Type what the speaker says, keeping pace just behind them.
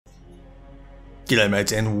G'day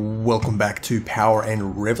mates and welcome back to Power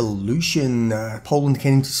and Revolution. Poland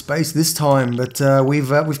came into space this time, but we've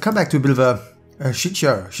come back to a bit of a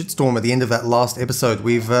shitstorm at the end of that last episode.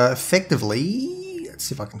 We've effectively, let's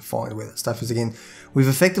see if I can find where that stuff is again. We've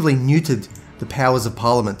effectively neutered the powers of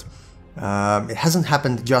Parliament. It hasn't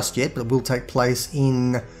happened just yet, but it will take place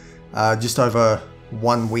in just over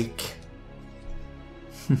 1 week.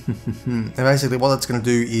 And basically what that's going to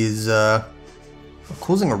do is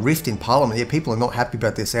causing a rift in Parliament. Yeah, people are not happy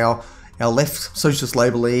about this. Our left Socialist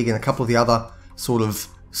Labour League and a couple of the other sort of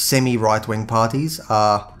semi-right-wing parties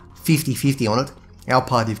are 50-50 on it. Our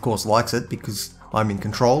party, of course, likes it because I'm in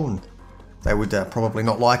control, and they would probably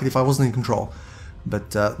not like it if I wasn't in control.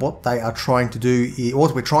 But what they are trying to do,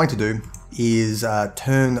 what we're trying to do, is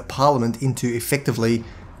turn Parliament into effectively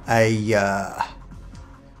a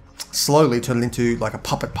slowly turn it into like a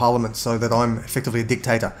puppet parliament so that I'm effectively a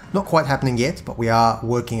dictator. Not quite happening yet, but we are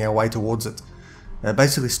working our way towards it.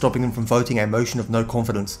 Basically stopping them from voting a motion of no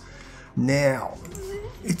confidence. Now,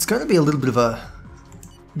 it's going to be a little bit of a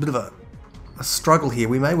struggle here.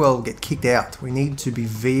 We may well get kicked out. We need to be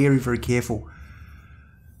very, very careful.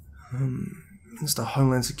 Minister of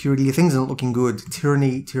Homeland Security, things are not looking good.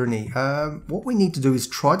 Tyranny. What we need to do is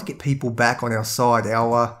try to get people back on our side.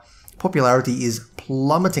 Our popularity is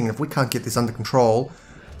plummeting. If we can't get this under control,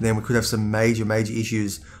 then we could have some major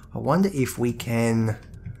issues. I wonder if we can...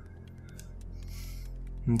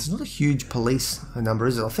 It's not a huge police number,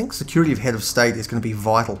 is it? I think security of head of state is going to be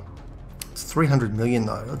vital. It's 300 million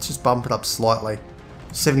though. Let's just bump it up slightly.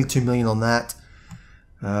 72 million on that.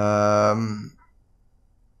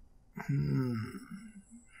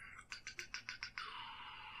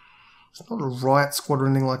 It's not a riot squad or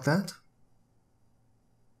anything like that.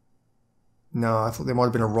 No, I thought there might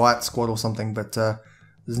have been a riot squad or something, but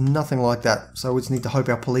there's nothing like that. So we just need to hope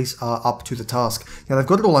our police are up to the task. Now, they've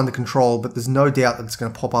got it all under control, but there's no doubt that it's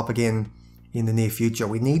going to pop up again in the near future.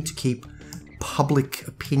 We need to keep public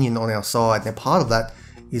opinion on our side. Now, part of that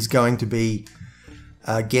is going to be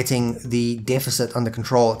getting the deficit under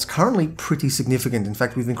control. It's currently pretty significant. In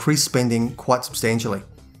fact, we've increased spending quite substantially.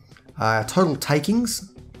 Total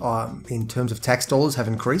takings in terms of tax dollars have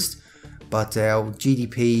increased, but our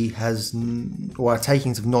GDP or our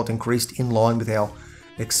takings have not increased in line with our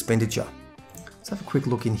expenditure. Let's have a quick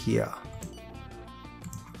look in here.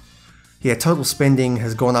 Yeah, total spending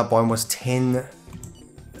has gone up by almost $10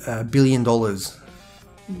 billion. What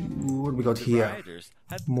have we got here?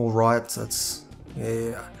 More riots. That's,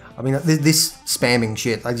 yeah. I mean, this spamming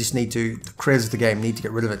shit, I just need to, the creators of the game need to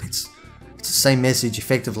get rid of it. It's the same message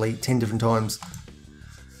effectively 10 different times.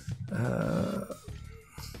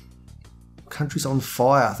 Country's on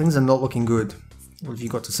fire. Things are not looking good. What have you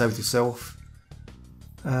got to say with yourself?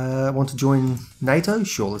 Want to join NATO?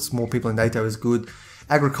 Sure, let's more people in NATO is good.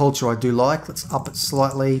 Agriculture I do like. Let's up it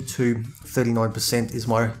slightly to 39% is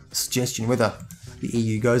my suggestion. Whether the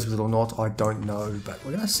EU goes with it or not, I don't know. But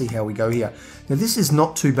we're going to see how we go here. Now this is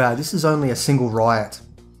not too bad. This is only a single riot.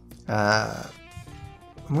 I'm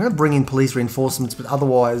going to bring in police reinforcements, but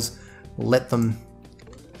otherwise let them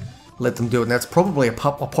do it. Now, it's probably a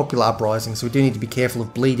popular uprising, so we do need to be careful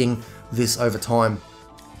of bleeding this over time.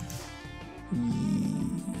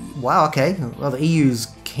 Wow, okay. Well, the EU's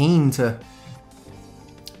keen to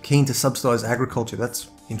subsidise agriculture. That's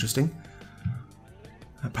interesting.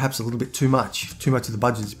 Perhaps a little bit too much. Too much of the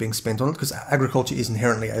budget is being spent on it, because agriculture is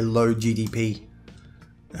inherently a low GDP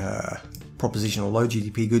proposition, or low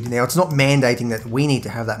GDP good. Now, it's not mandating that we need to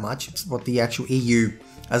have that much. It's what the actual EU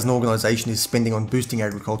as an organisation is spending on boosting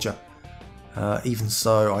agriculture. Even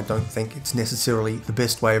so, I don't think it's necessarily the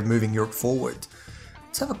best way of moving Europe forward.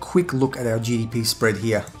 Let's have a quick look at our GDP spread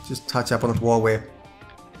here. Just touch up on it while we're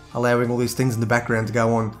allowing all these things in the background to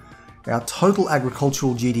go on. Our total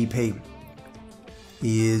agricultural GDP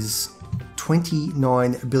is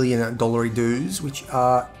 $29 billion dues, which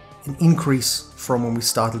are an increase from when we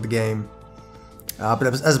started the game. But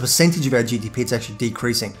as a percentage of our GDP, it's actually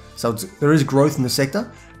decreasing. So there is growth in the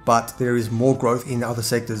sector, but there is more growth in other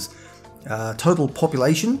sectors. Total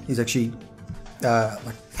population is actually,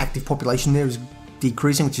 like active population there is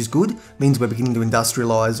decreasing, which is good. Means we're beginning to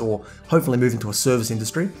industrialize or hopefully move into a service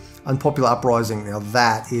industry. Unpopular uprising, now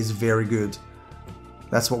that is very good.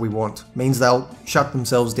 That's what we want. Means they'll shut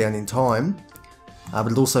themselves down in time,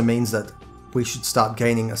 but it also means that we should start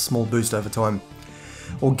gaining a small boost over time.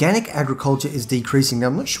 Organic agriculture is decreasing. Now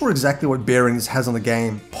I'm not sure exactly what bearing this has on the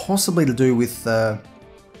game, possibly to do with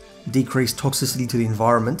decreased toxicity to the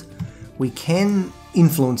environment. We can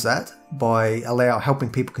influence that by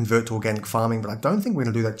helping people convert to organic farming, but I don't think we're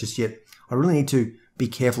going to do that just yet. I really need to be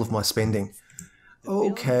careful of my spending.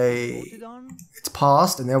 Okay, it's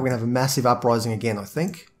passed, and now we're going to have a massive uprising again, I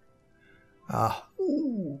think.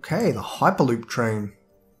 Okay, the Hyperloop train.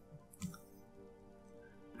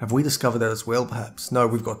 Have we discovered that as well, perhaps? No,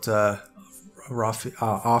 we've got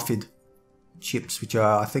ARFID chips, which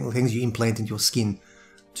are, I think, the things you implant into your skin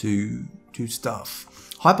to do stuff.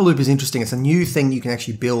 Hyperloop is interesting. It's a new thing you can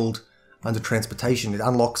actually build under transportation. It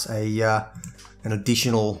unlocks an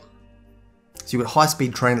additional... So you've got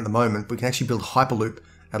high-speed train at the moment, but we can actually build Hyperloop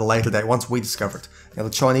at a later date once we discover it. Now,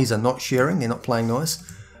 the Chinese are not sharing. They're not playing nice.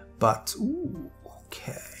 But, ooh,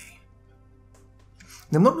 okay.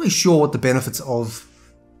 Now, I'm not really sure what the benefits of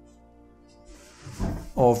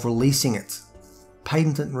releasing it.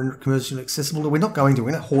 Patent it and commercially accessible. We're not going to.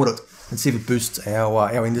 We're going to hoard it and see if it boosts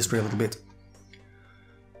our industry a little bit.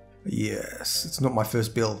 Yes, it's not my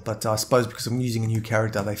first bill, but I suppose because I'm using a new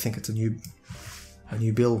character, they think it's a new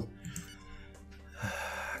bill.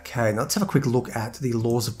 Okay, now let's have a quick look at the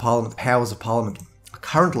laws of Parliament, the powers of Parliament.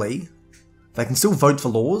 Currently, they can still vote for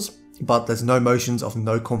laws, but there's no motions of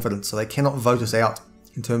no confidence, so they cannot vote us out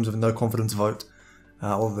in terms of a no confidence vote.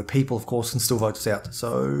 Although the people, of course, can still vote us out.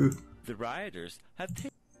 So the rioters have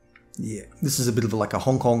yeah, this is a bit of like a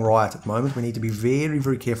Hong Kong riot at the moment. We need to be very,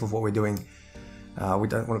 very careful of what we're doing. We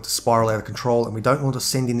don't want it to spiral out of control, and we don't want to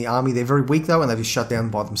send in the army. They're very weak, though, and they've just shut down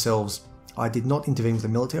by themselves. I did not intervene with the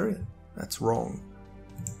military. That's wrong.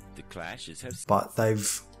 The clashes have... But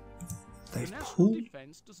they've pulled...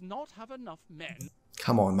 Does not have enough men.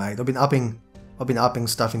 Come on, mate. I've been upping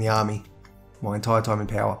stuff in the army my entire time in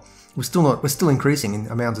power. We're still increasing in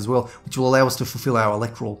amount as well, which will allow us to fulfill our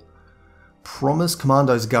electoral promise.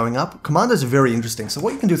 Commandos going up. Commandos are very interesting. So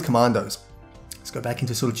what you can do with commandos... Let's go back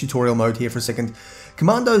into sort of tutorial mode here for a second.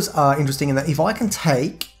 Commandos are interesting in that if I can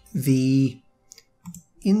take the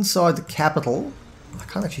inside the capital, I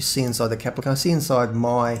can't actually see inside the capital. Can I see inside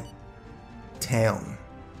my town?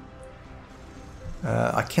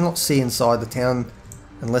 I cannot see inside the town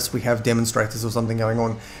unless we have demonstrators or something going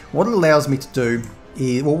on. What it allows me to do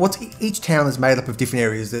is, well, each town is made up of different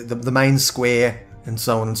areas. The main square and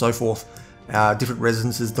so on and so forth. Different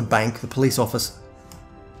residences, the bank, the police office,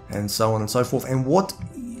 and so on and so forth. And what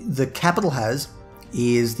the capital has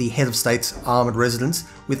is the head of state's armoured residence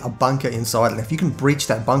with a bunker inside it. And if you can breach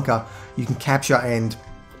that bunker, you can capture and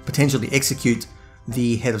potentially execute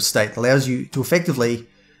the head of state. It allows you to effectively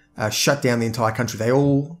shut down the entire country. They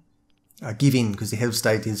all give in because the head of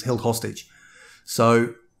state is held hostage.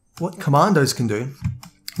 So what commandos can do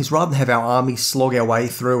is, rather than have our army slog our way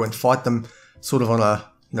through and fight them sort of on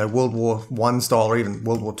a World War I style or even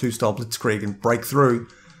World War II style blitzkrieg and break through,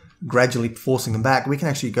 gradually forcing them back, we can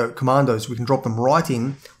actually go commandos. We can drop them right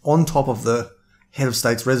in on top of the head of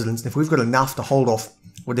state's residence. And if we've got enough to hold off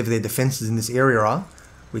whatever their defences in this area are,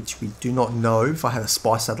 which we do not know, if I had a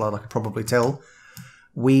spy satellite I could probably tell,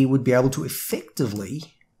 we would be able to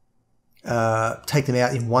effectively take them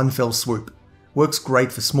out in one fell swoop. Works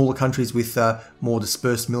great for smaller countries with more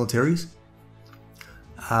dispersed militaries,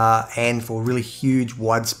 and for really huge,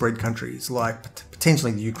 widespread countries like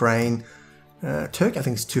potentially the Ukraine. Turkey, I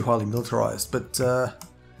think, is too highly militarized, but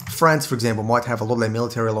France, for example, might have a lot of their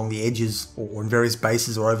military along the edges or in various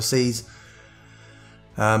bases or overseas.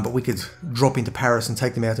 But we could drop into Paris and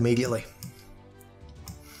take them out immediately.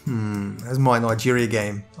 As my Nigeria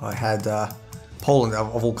game, I had Poland,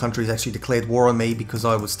 of all countries, actually declared war on me because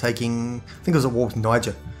I was taking, I think it was a war with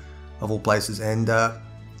Niger, of all places, and a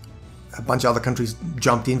bunch of other countries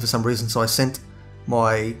jumped in for some reason, so I sent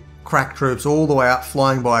my crack troops all the way up,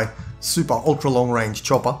 flying by super ultra long range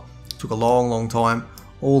chopper. Took a long time,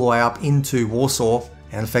 all the way up into Warsaw,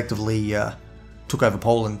 and effectively took over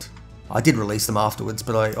Poland. I did release them afterwards,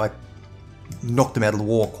 but I knocked them out of the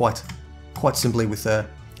war quite simply with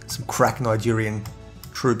some crack Nigerian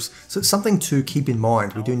troops. So it's something to keep in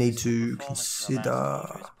mind. We do need to consider.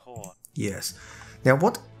 Yes. Now,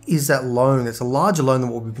 what is that loan? It's a larger loan than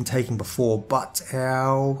what we've been taking before, but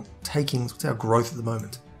our takings, what's our growth at the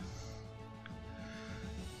moment?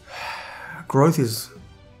 Growth is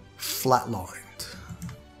flatlined.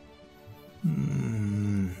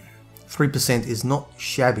 3% is not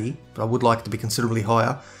shabby, but I would like it to be considerably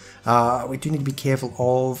higher. We do need to be careful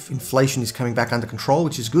of inflation is coming back under control,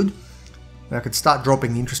 which is good. Now I could start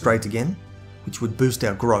dropping the interest rate again, which would boost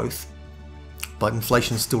our growth, but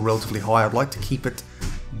inflation is still relatively high. I'd like to keep it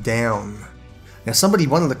down. Now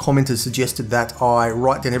one of the commenters suggested that I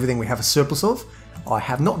write down everything we have a surplus of. I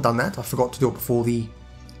have not done that. I forgot to do it before the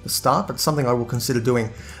start, but it's something I will consider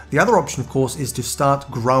doing. The other option, of course, is to start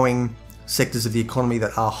growing sectors of the economy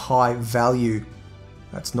that are high value.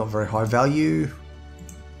 That's not very high value.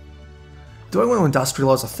 Do I want to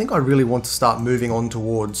industrialize? I think I really want to start moving on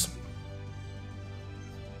towards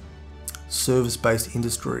service-based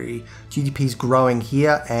industry. GDP is growing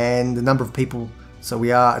here, and the number of people, so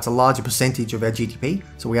it's a larger percentage of our GDP,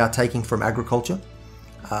 so we are taking from agriculture.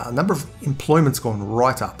 Number of employment's gone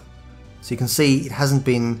right up. So you can see it hasn't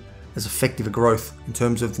been as effective a growth in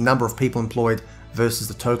terms of the number of people employed versus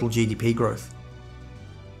the total GDP growth.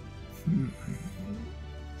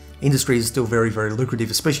 Industry is still very, very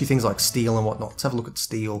lucrative, especially things like steel and whatnot. Let's have a look at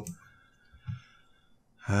steel.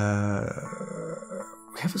 We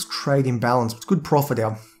have this trade imbalance. It's good profit.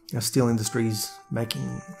 Our steel industry is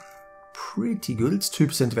making pretty good. It's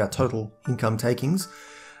 2% of our total income takings.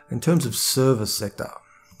 In terms of service sector,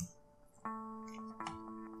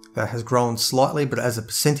 that has grown slightly, but as a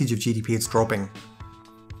percentage of GDP it's dropping.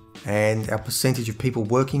 And our percentage of people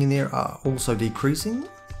working in there are also decreasing,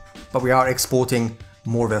 but we are exporting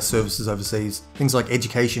more of our services overseas. Things like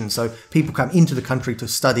education, so people come into the country to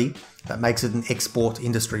study. That makes it an export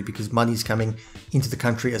industry because money's coming into the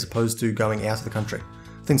country as opposed to going out of the country.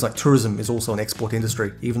 Things like tourism is also an export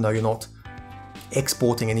industry, even though you're not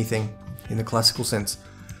exporting anything in the classical sense.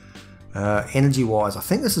 Energy-wise, I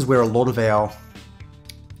think this is where a lot of our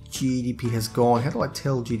GDP has gone. How do I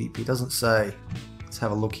tell GDP? It doesn't say. Let's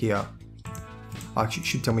have a look here. Actually, it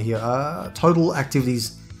should tell me here. Total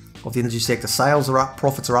activities of the energy sector. Sales are up,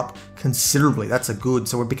 profits are up considerably. That's a good.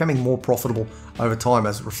 So we're becoming more profitable over time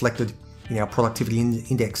as reflected in our productivity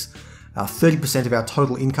index. 30% of our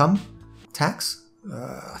total income tax.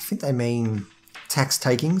 I think they mean tax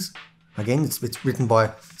takings. Again, it's written by,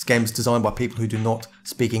 this game is designed by people who do not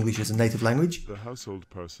speak English as a native language. The household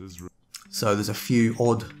purses. So there's a few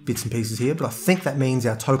odd bits and pieces here, but I think that means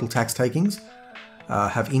our total tax takings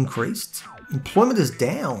have increased. Employment is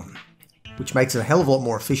down, which makes it a hell of a lot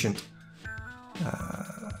more efficient.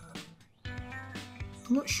 I'm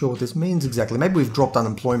not sure what this means exactly. Maybe we've dropped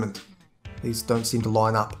unemployment. These don't seem to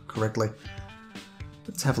line up correctly.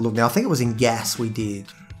 Let's have a look now. I think it was in gas we did.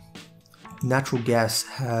 Natural gas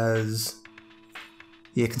has...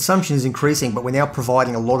 Yeah, consumption is increasing, but we're now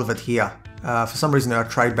providing a lot of it here. For some reason our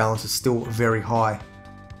trade balance is still very high.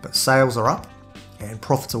 But sales are up and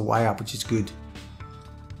profits are way up, which is good.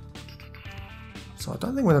 So I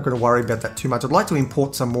don't think we're not going to worry about that too much. I'd like to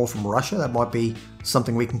import some more from Russia. That might be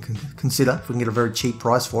something we can consider if we can get a very cheap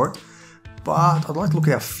price for it. But I'd like to look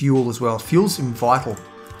at our fuel as well. Fuel's vital.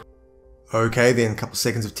 Okay, then a couple of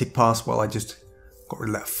seconds of tick past while I just got rid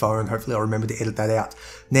of that phone. Hopefully I'll remember to edit that out.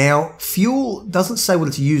 Now, fuel doesn't say what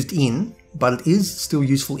it's used in, but it is still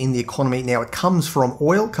useful in the economy. Now, it comes from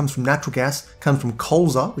oil, comes from natural gas, comes from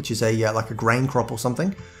colza, which is like a grain crop or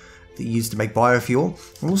something that you use to make biofuel.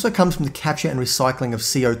 It also comes from the capture and recycling of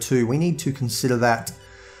CO2. We need to consider that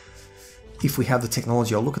if we have the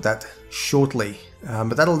technology. I'll look at that shortly.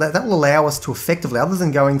 But that will allow us to effectively, other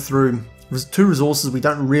than going through two resources we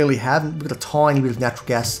don't really have, we've got a tiny bit of natural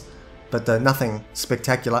gas, but nothing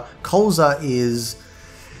spectacular. Colza is,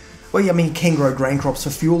 well, I mean, you can grow grain crops for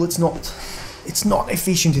fuel. It's not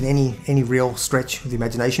efficient in any real stretch of the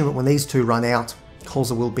imagination, but when these two run out,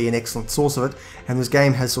 colza will be an excellent source of it. And this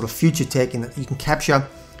game has sort of future tech in that you can capture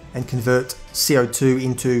and convert CO2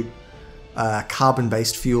 into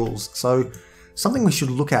carbon-based fuels. So something we should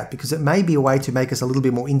look at because it may be a way to make us a little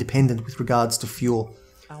bit more independent with regards to fuel.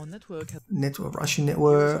 Our network has Russian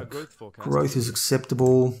network, growth is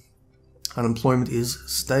acceptable, unemployment is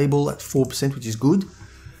stable at 4%, which is good,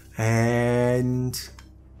 and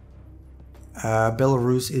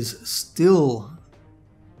Belarus is still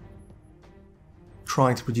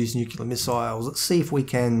trying to produce nuclear missiles. Let's see if we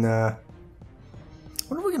can, I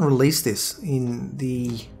wonder if we can release this in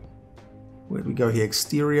the, where do we go here,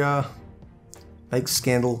 exterior, make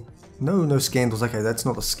scandal. No scandals. Okay, that's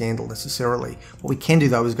not a scandal necessarily. What we can do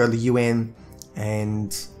though is go to the UN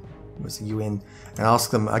and where's the UN and ask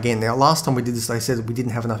them again. Now, last time we did this, they said we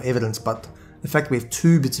didn't have enough evidence, but the fact we have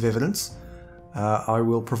 2 bits of evidence, I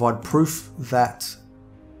will provide proof that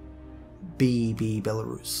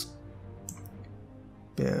Belarus.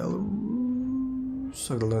 So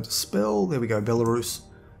I'm gonna learn to spell. There we go. Belarus.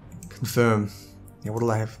 Confirm. Now, what do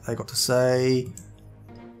they have? They got to say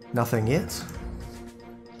nothing yet.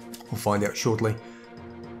 We'll find out shortly.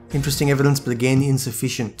 Interesting evidence, but again,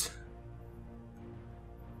 insufficient.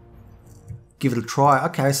 Give it a try.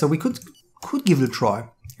 Okay, so we could give it a try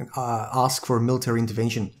and ask for a military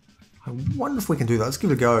intervention. I wonder if we can do that. Let's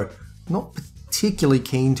give it a go. Not particularly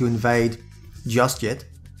keen to invade just yet,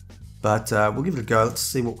 but we'll give it a go. Let's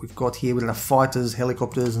see what we've got here. We don't have fighters,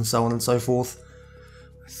 helicopters, and so on and so forth.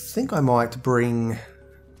 I think I might bring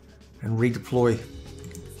and redeploy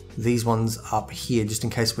these ones up here just in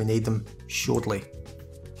case we need them shortly.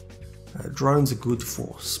 Drones are good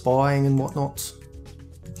for spying and whatnot.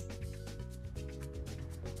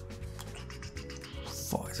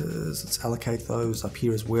 demonstrators. Let's allocate those up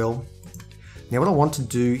here as well. Now what I want to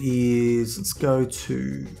do is, let's go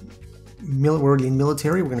to, we're already in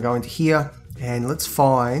military, we're going to go into here, and let's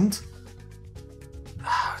find,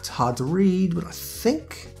 it's hard to read, but I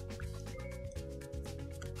think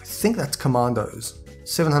that's commandos.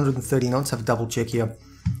 739, let's have a double check here.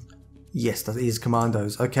 Yes, that is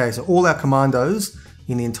commandos. Okay, so all our commandos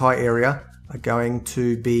in the entire area are going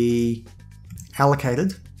to be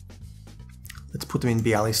allocated. Let's put them in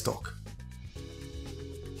Bialystok.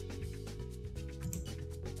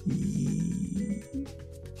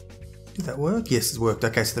 Did that work? Yes, it worked.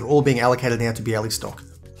 Okay, so they're all being allocated now to Bialystok.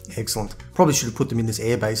 Excellent. Probably should have put them in this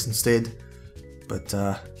airbase instead, but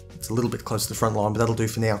it's a little bit close to the front line, but that'll do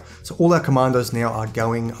for now. So all our commandos now are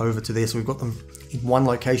going over to there, so we've got them in one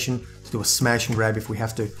location to do a smash and grab if we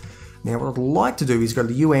have to. Now what I'd like to do is go to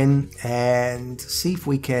the UN and see if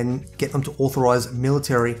we can get them to authorize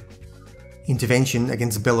military intervention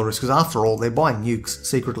against Belarus, because after all, they're buying nukes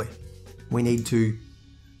secretly. We need to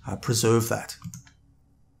preserve that.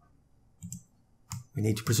 We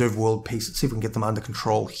need to preserve world peace. Let's see if we can get them under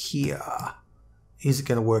control here. Is it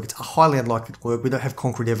going to work? It's highly unlikely to work. We don't have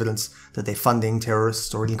concrete evidence that they're funding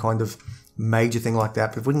terrorists or any kind of major thing like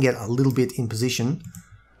that. But if we can get a little bit in position...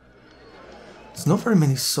 It's not very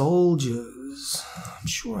many soldiers. I'm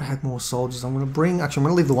sure I had more soldiers. I'm going to bring... Actually, I'm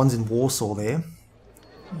going to leave the ones in Warsaw there.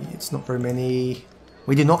 Yeah, it's not very many.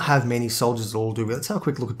 We do not have many soldiers at all, do we? Let's have a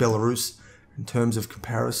quick look at Belarus in terms of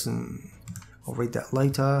comparison. I'll read that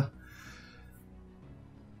later.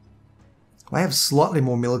 They have slightly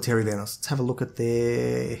more military than us. Let's have a look at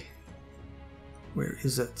their... Where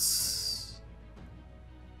is it?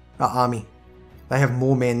 Army. They have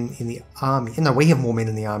more men in the army. No, we have more men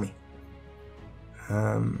in the army.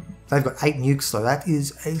 They've got 8 nukes, though. That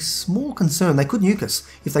is a small concern. They could nuke us.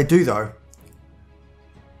 If they do, though,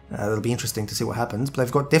 it'll be interesting to see what happens. But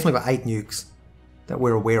they've definitely got 8 nukes that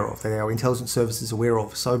we're aware of, that our intelligence service is aware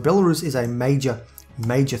of. So Belarus is a major,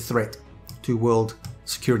 major threat to world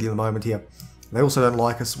security at the moment here. They also don't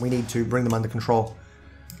like us. We need to bring them under control.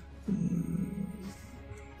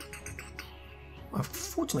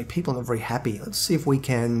 Unfortunately, people are not very happy. Let's see if we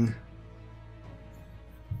can...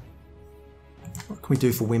 What can we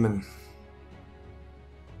do for women?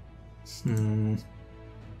 Not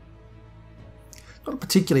a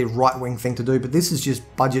particularly right-wing thing to do, but this is just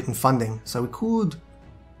budget and funding. So we could... I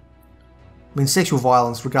mean, sexual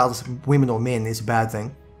violence, regardless of women or men, is a bad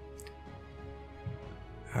thing.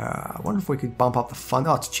 I wonder if we could bump up the fund.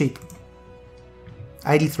 Oh, it's cheap.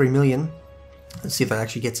 83 million. Let's see if that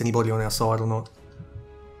actually gets anybody on our side or not.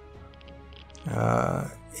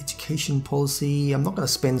 Education policy. I'm not going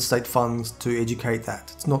to spend state funds to educate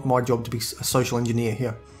that. It's not my job to be a social engineer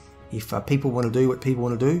here. If people want to do what people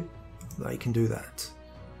want to do, they can do that.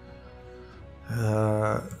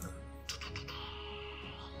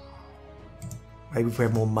 Maybe if we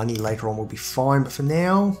have more money later on, we'll be fine. But for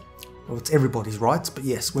now, well, it's everybody's rights. But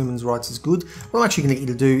yes, women's rights is good. What I'm actually going to get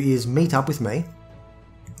you to do is meet up with me,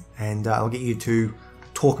 and I'll get you to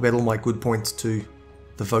talk about all my good points to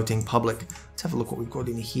the voting public. Let's have a look what we've got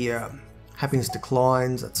in here. Happiness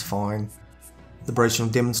declines, that's fine. Liberation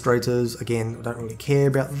of demonstrators, again, I don't really care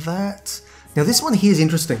about that. Now this one here is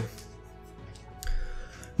interesting.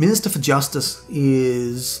 Minister for Justice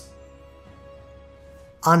is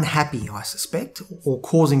unhappy, I suspect, or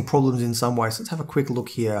causing problems in some way. So let's have a quick look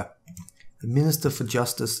here. The Minister for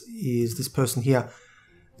Justice is this person here.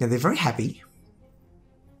 Now they're very happy.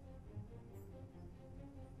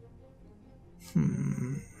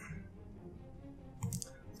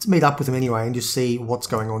 Let's meet up with them anyway and just see what's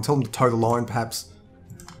going on. Tell them to toe the line, perhaps.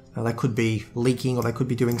 They could be leaking or they could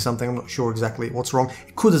be doing something. I'm not sure exactly what's wrong.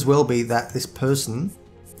 It could as well be that this person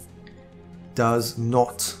does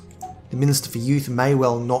not... The Minister for Youth may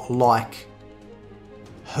well not like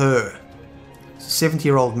her. It's a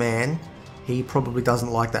 70-year-old man. He probably doesn't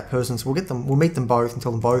like that person. So we'll meet them both and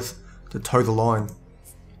tell them both to toe the line.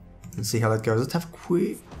 And see how that goes. Let's have a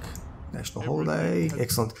quick... National holiday.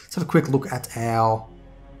 Excellent. Let's have a quick look at our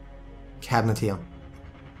cabinet here.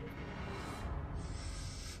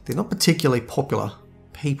 They're not particularly popular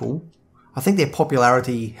people. I think their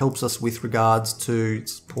popularity helps us with regards to...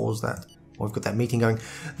 Let's pause that. We've got that meeting going.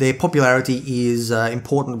 Their popularity is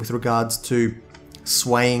important with regards to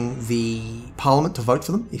swaying the parliament to vote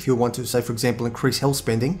for them. If you want to, say, for example, increase health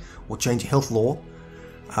spending or change a health law,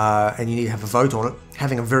 and you need to have a vote on it,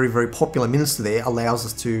 having a very, very popular minister there allows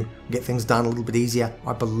us to get things done a little bit easier,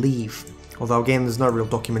 I believe. Although, again, there's no real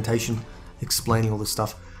documentation explaining all this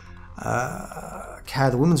stuff.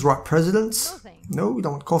 The women's right presidents. No, we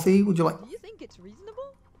don't want coffee. Would you like... You think it's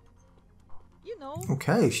reasonable? You know.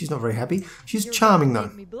 Okay, she's not very happy. She's charming though.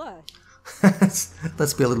 Make me blush.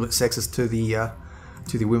 Let's be a little bit sexist to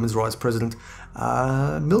the women's rights president.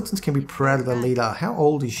 Miltons can be proud of their leader. How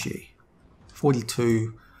old is she?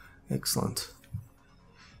 42. Excellent.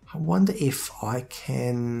 I wonder if I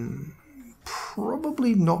can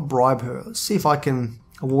probably not bribe her. Let's see if I can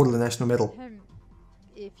award her the national medal.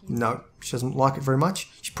 If you No, she doesn't like it very much.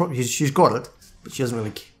 She's got it, but she doesn't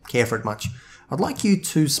really care for it much. I'd like you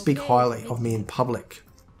to speak highly of me in public.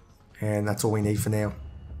 And that's all we need for now.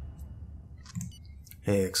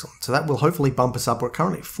 Excellent. So that will hopefully bump us up. We're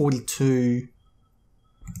currently at 42.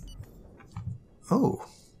 Oh.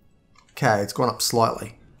 Okay, it's gone up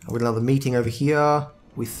slightly. I've got another meeting over here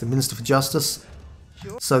with the Minister for Justice.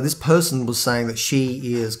 So this person was saying that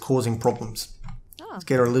she is causing problems. Let's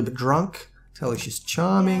get her a little bit drunk. Tell her she's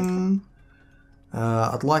charming.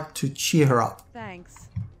 I'd like to cheer her up. Thanks.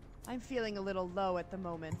 I'm feeling a little low at the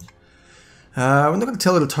moment. We're not going to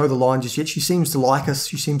tell her to toe the line just yet. She seems to like us.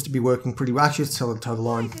 She seems to be working pretty well. Actually, let's tell her to toe the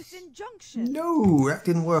line. This injunction. No, that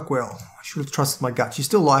didn't work well. I should have trusted my gut. She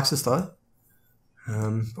still likes us though.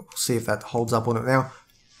 But we'll see if that holds up on it now.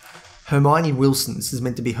 Hermione Wilson. This is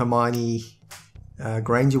meant to be Hermione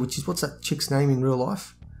Granger, which is, what's that chick's name in real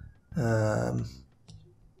life?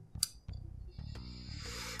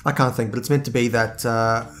 I can't think, but it's meant to be that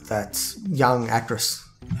that young actress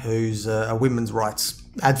who's a women's rights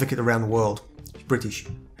advocate around the world. She's British,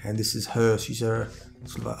 and this is her. She's a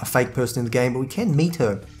sort of a fake person in the game, but we can meet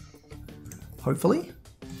her. Hopefully,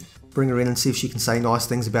 bring her in and see if she can say nice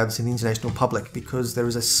things about us in the international public, because there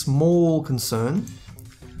is a small concern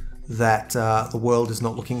that the world is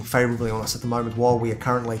not looking favourably on us at the moment while we are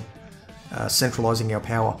currently centralising our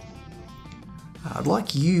power. I'd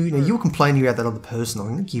like you, now you were complaining about that other person. I'm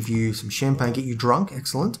going to give you some champagne, get you drunk,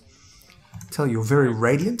 excellent. Tell you you're very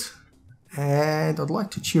radiant. And I'd like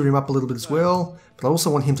to cheer him up a little bit as well, but I also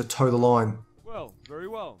want him to toe the line. Well, very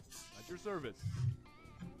well. At your service.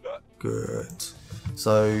 Good.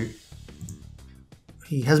 So,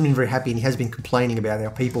 he hasn't been very happy and he has been complaining about our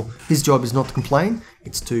people. His job is not to complain,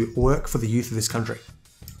 it's to work for the youth of this country.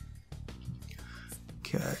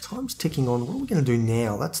 Okay, time's ticking on. What are we going to do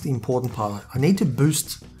now? That's the important part. I need to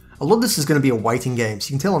boost. A lot of this is going to be a waiting game. So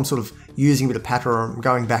you can tell I'm sort of using a bit of patter. I'm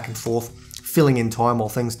going back and forth, filling in time while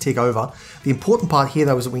things tick over. The important part here,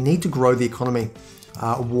 though, is that we need to grow the economy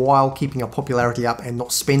while keeping our popularity up and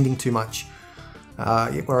not spending too much.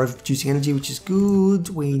 We're overproducing energy, which is good.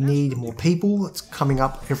 We need more people. That's coming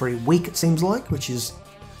up every week, it seems like, which is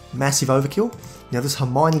massive overkill. Now, this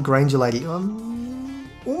Hermione Granger lady,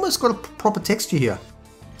 almost got a proper texture here.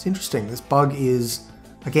 It's interesting. This bug is,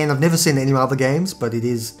 again, I've never seen any other games, but it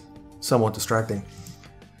is somewhat distracting.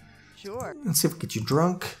 Sure. Let's see if we get you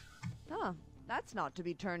drunk. Huh. That's not to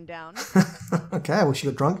be turned down. Okay, well, she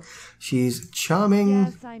got drunk. She's charming.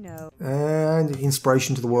 Yes, I know. And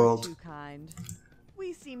inspiration to the world. Too kind.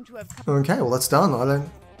 We seem to have come. Okay, well, that's done.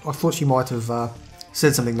 I thought she might have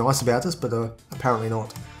said something nice about us, but apparently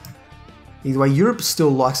not. Either way, Europe still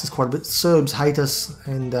likes us quite a bit. Serbs hate us,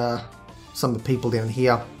 and some of the people down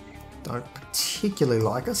here don't particularly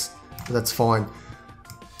like us, but that's fine.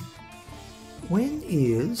 When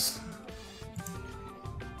is...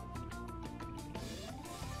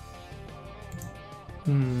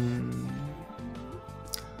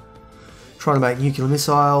 Trying to make nuclear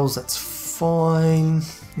missiles, that's fine.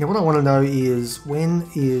 Now what I want to know is, when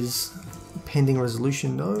is pending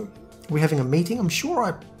resolution? No? Are we having a meeting? I'm sure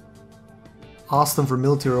I asked them for a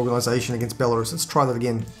military organisation against Belarus. Let's try that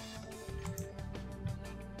again.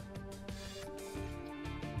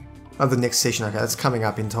 Oh, the next session, okay, that's coming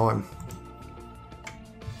up in time.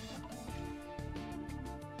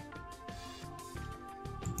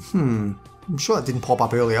 I'm sure that didn't pop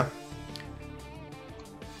up earlier.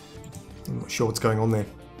 I'm not sure what's going on there.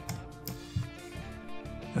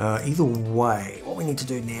 Either way, what we need to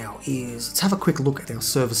do now is, let's have a quick look at our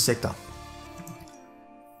service sector.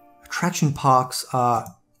 Attraction parks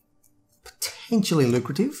are potentially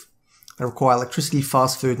lucrative. They require electricity,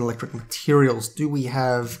 fast food, and electric materials. Do we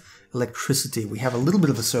have electricity? We have a little bit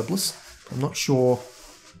of a surplus. I'm not sure.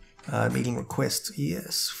 Meeting request,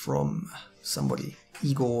 yes, from somebody.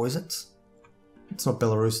 Igor, is it? It's not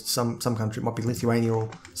Belarus, it's some country. It might be Lithuania or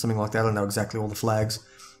something like that. I don't know exactly all the flags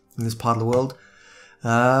in this part of the world.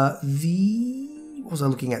 What was I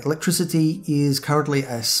looking at? Electricity is currently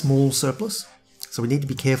a small surplus. So we need to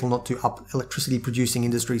be careful not to up electricity producing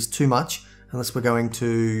industries too much, unless we're going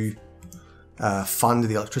to fund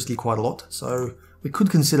the electricity quite a lot. So we could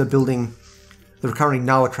consider building, there are currently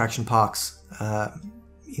no attraction parks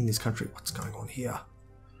in this country. What's going on here?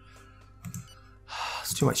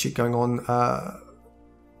 There's too much shit going on.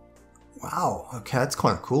 Wow, okay, that's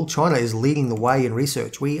kind of cool. China is leading the way in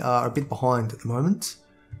research. We are a bit behind at the moment.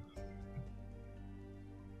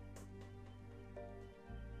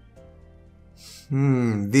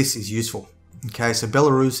 This is useful. Okay, so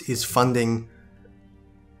Belarus is funding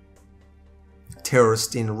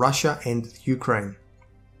terrorists in Russia and Ukraine.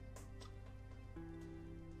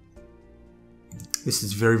 This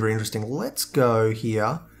is very, very interesting. Let's go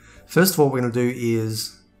here. First of all, what we're going to do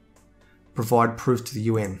is provide proof to the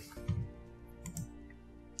UN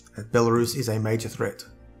that Belarus is a major threat.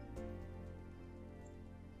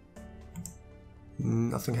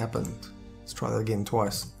 Nothing happened. Let's try that again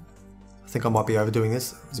twice. I think I might be overdoing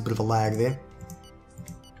this. There's a bit of a lag there.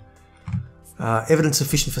 Evidence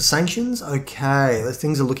sufficient for sanctions. Okay, those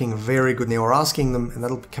things are looking very good now. We're asking them, and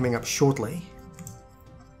that'll be coming up shortly.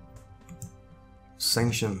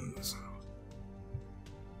 Sanctions.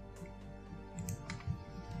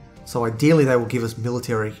 So ideally they will give us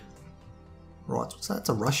military. Right, so that's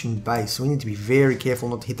a Russian base. So we need to be very careful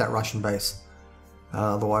not to hit that Russian base.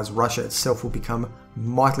 Otherwise Russia itself will become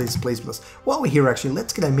mightily displeased with us. While we're here actually,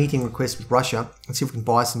 let's get a meeting request with Russia and see if we can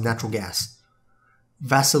buy some natural gas.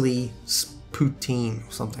 Vasily Putin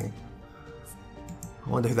or something. I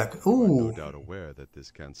wonder who that could... Ooh. No doubt aware that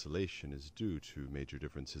this cancellation is due to major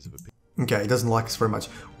differences of opinion. Okay, he doesn't like us very much.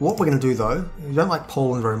 What we're going to do though, we don't like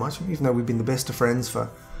Poland very much, even though we've been the best of friends for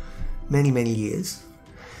many, many years.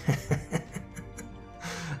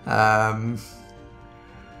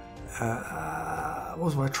 What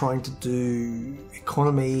was I trying to do?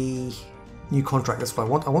 Economy, new contract, that's what I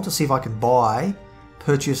want. I want to see if I can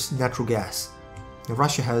purchase natural gas. Now,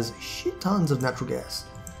 Russia has shit tons of natural gas.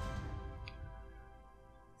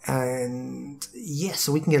 And yes,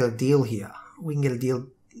 so we can get a deal here. We can get a deal.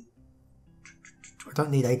 I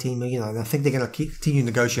don't need 18 million. I think they're going to continue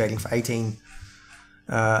negotiating for 18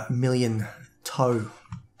 million tow,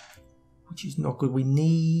 which is not good.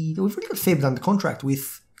 We've already got a fair bit under contract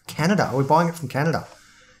with Canada. We're buying it from Canada.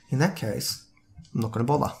 In that case, I'm not going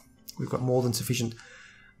to bother. We've got more than sufficient.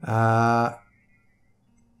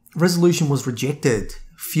 Resolution was rejected.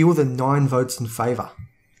 Fewer than 9 votes in favour.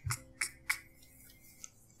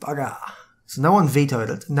 Bugger. So no one vetoed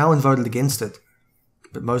it. No one voted against it.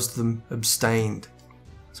 But most of them abstained.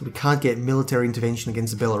 So we can't get military intervention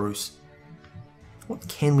against Belarus. What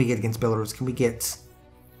can we get against Belarus? Can we get...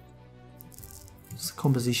 What's the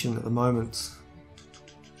composition at the moment?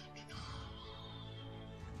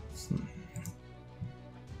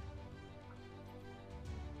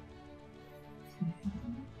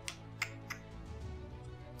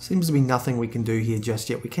 Seems to be nothing we can do here just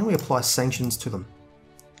yet. Can we apply sanctions to them?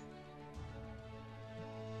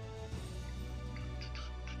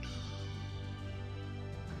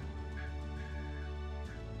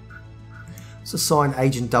 Let's assign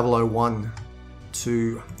Agent 001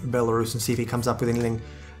 to Belarus and see if he comes up with anything.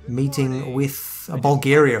 Meeting with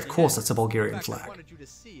Bulgaria. Of course, that's a Bulgarian flag.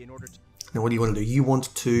 Now, what do you want to do? You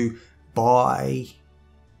want to buy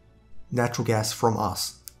natural gas from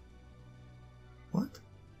us. What?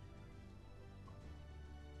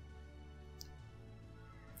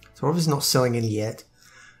 So we're obviously not selling any yet.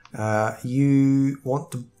 You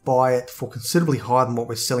want to buy it for considerably higher than what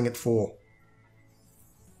we're selling it for.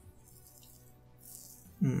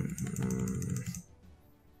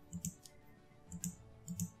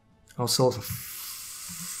 I'll sell it for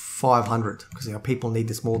 500 because our people need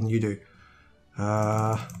this more than you do.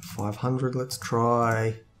 500, let's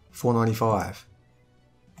try 495.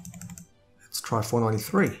 Let's try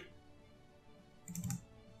 493.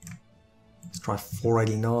 Let's try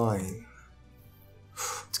 489.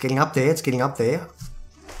 It's getting up there, it's getting up there.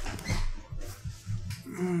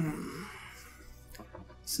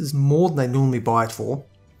 This is more than they normally buy it for,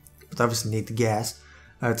 but they obviously need the gas.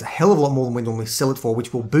 It's a hell of a lot more than we normally sell it for,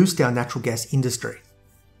 which will boost our natural gas industry.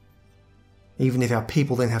 Even if our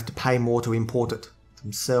people then have to pay more to import it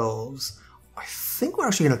themselves. I think we're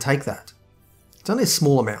actually going to take that. It's only a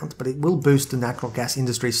small amount, but it will boost the natural gas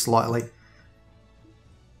industry slightly.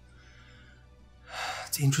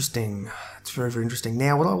 It's interesting. It's very, very interesting.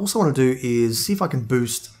 Now, what I also want to do is see if I can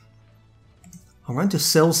boost... I'm going to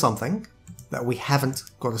sell something that we haven't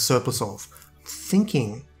got a surplus of. I'm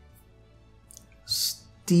thinking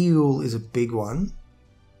steel is a big one.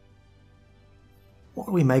 What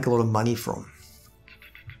do we make a lot of money from?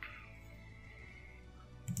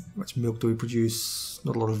 How much milk do we produce?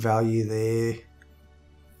 Not a lot of value there.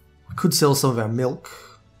 We could sell some of our milk.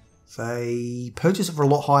 They purchase it for a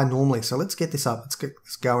lot higher normally, so let's get this up. Let's get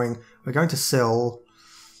this going. We're going to sell...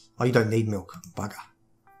 Oh, you don't need milk. Bugger.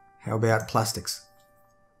 How about plastics?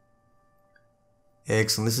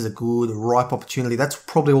 Excellent. This is a good, ripe opportunity. That's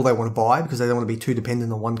probably all they want to buy because they don't want to be too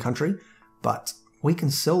dependent on one country. But we can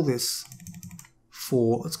sell this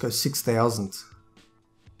for, let's go 6,000.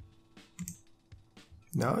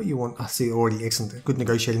 No, you want, I see already, excellent, good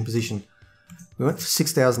negotiating position. We went for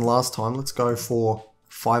 6,000 last time, let's go for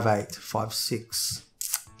 5.8, 5.6.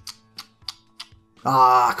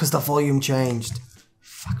 Ah, because the volume changed.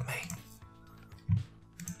 Fuck me.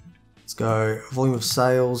 Let's go, volume of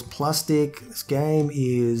sales, plastic. This game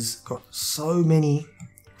is got so many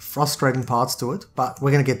frustrating parts to it, but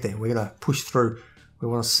we're going to get there. We're going to push through. We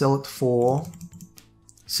want to sell it for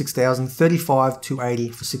 6,000, 35,280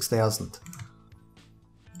 for 6,000.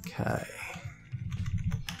 Okay.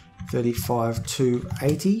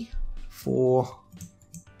 35,280 for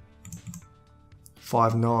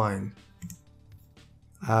 5.9.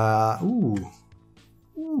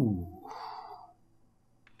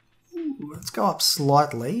 Let's go up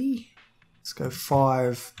slightly. Let's go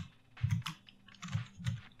 5.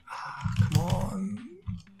 Come on.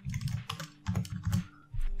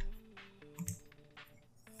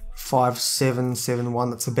 5,771.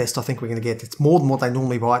 That's the best I think we're going to get. It's more than what they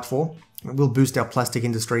normally buy it for. It will boost our plastic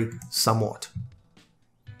industry somewhat.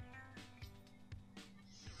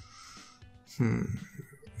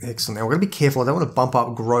 Excellent. Now we're going to be careful. I don't want to bump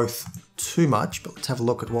up growth too much, but let's have a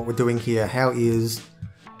look at what we're doing here. How is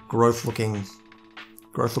growth looking?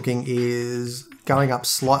 Growth looking is going up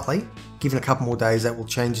slightly. Given a couple more days, that will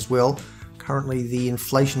change as well. Currently, the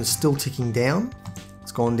inflation is still ticking down.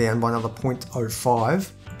 It's gone down by another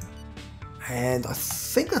 0.05. And I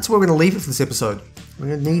think that's where we're going to leave it for this episode. We're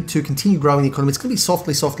going to need to continue growing the economy. It's going to be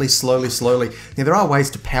softly, slowly. Now, there are ways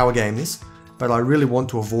to power game this, but I really want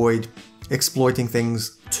to avoid exploiting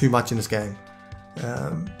things too much in this game.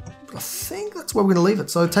 I think that's where we're going to leave it.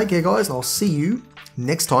 So take care, guys, and I'll see you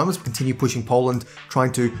next time as we continue pushing Poland,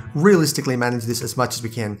 trying to realistically manage this as much as we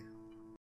can.